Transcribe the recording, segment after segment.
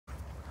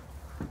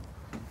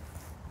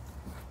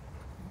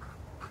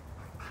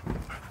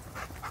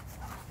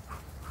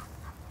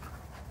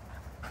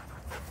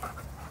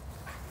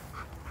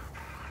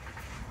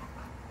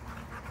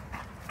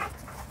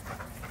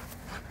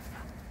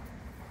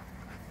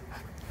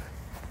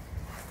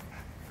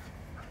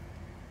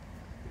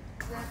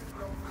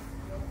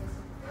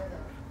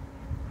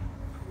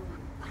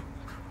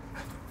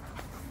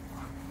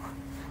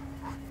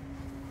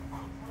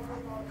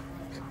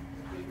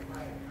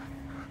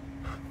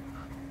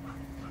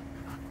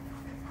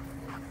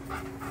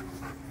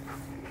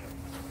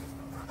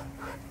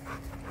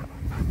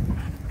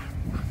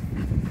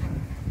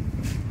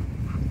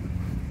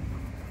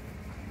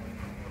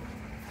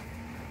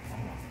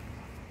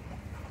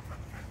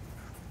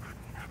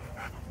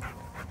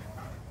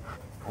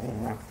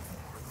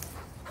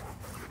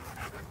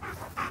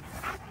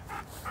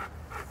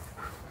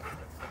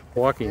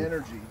Walking.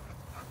 Energy.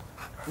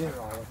 In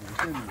all of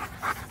you.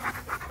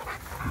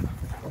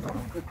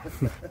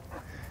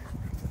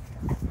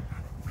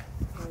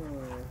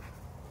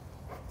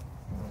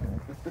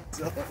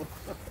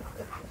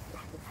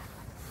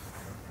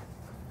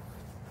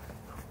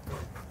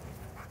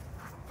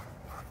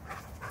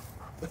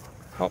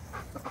 Oh,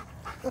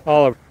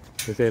 Oliver,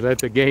 as they let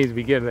the games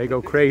begin, they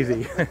go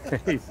crazy. Oh,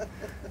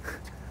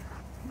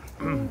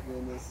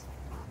 goodness.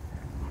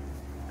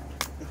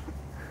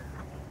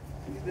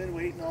 He's been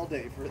waiting all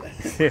day for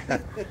this. Yeah,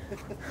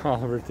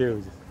 Oliver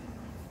too.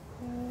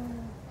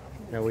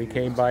 Now we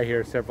came by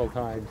here several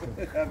times.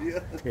 Have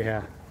you?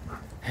 Yeah.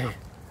 Hey.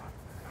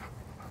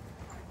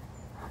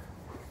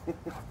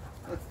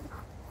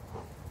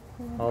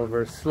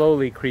 Oliver's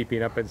slowly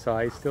creeping up in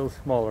size, still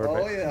smaller.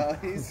 Oh but yeah,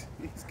 he's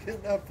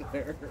getting up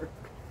there.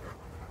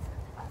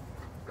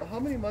 Well, how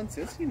many months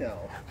is he now?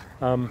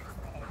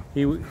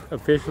 He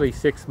officially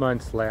 6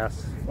 months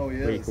last Oh, he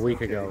week, is? a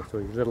week Okay. ago, so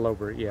he's a little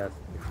over, 6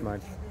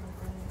 months.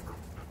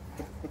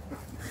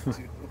 Dude,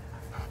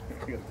 I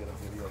gotta get a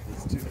video of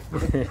this too.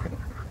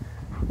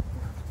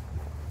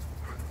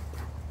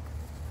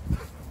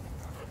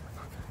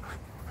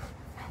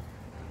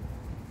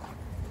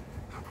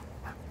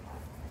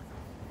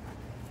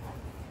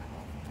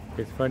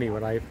 It's funny,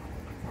 when I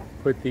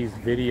put these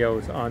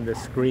videos on the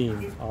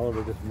screen,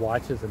 Oliver just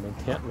watches them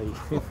intently.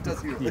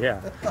 Does he really? Yeah.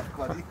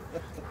 Funny.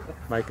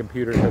 My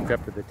computer's hooked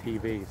up to the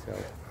TV, so.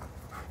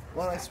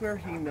 Well, I swear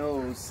he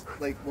knows,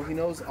 like, well, he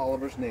knows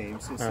Oliver's name,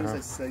 so as soon as I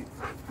say,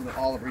 you know,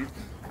 Oliver, he's,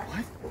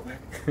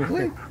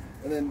 what?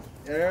 And then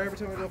every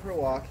time we go for a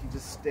walk, he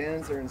just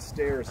stands there and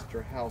stares at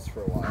your house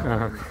for a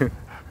while.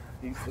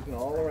 He's looking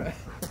all around.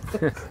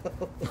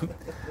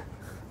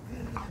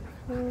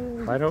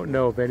 I don't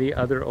know of any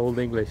other Old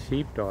English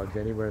sheepdogs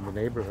anywhere in the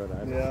neighborhood. I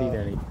haven't seen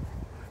any.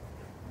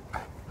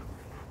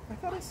 I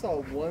thought I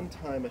saw one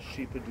time a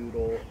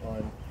Sheepadoodle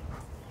on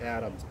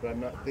Adams, but I'm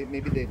not.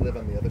 Maybe they live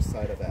on the other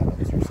side of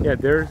Adams or something.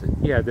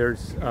 Yeah,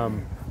 there's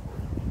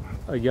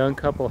a young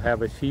couple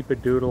have a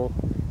Sheepadoodle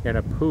and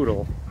a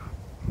poodle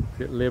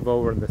that live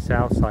over on the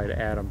south side of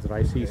Adams, and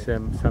I see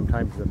them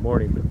sometimes in the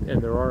morning.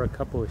 And there are a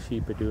couple of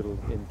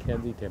Sheepadoodles in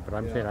Kensington, but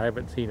I'm saying I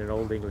haven't seen an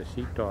Old English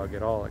sheepdog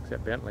at all,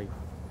 except Bentley.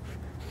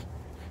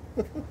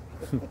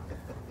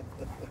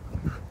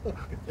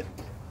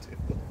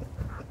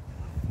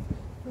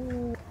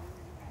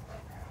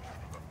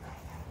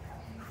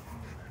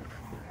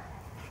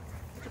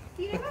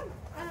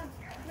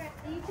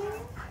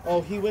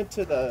 Oh, he went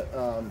to the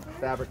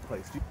fabric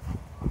place.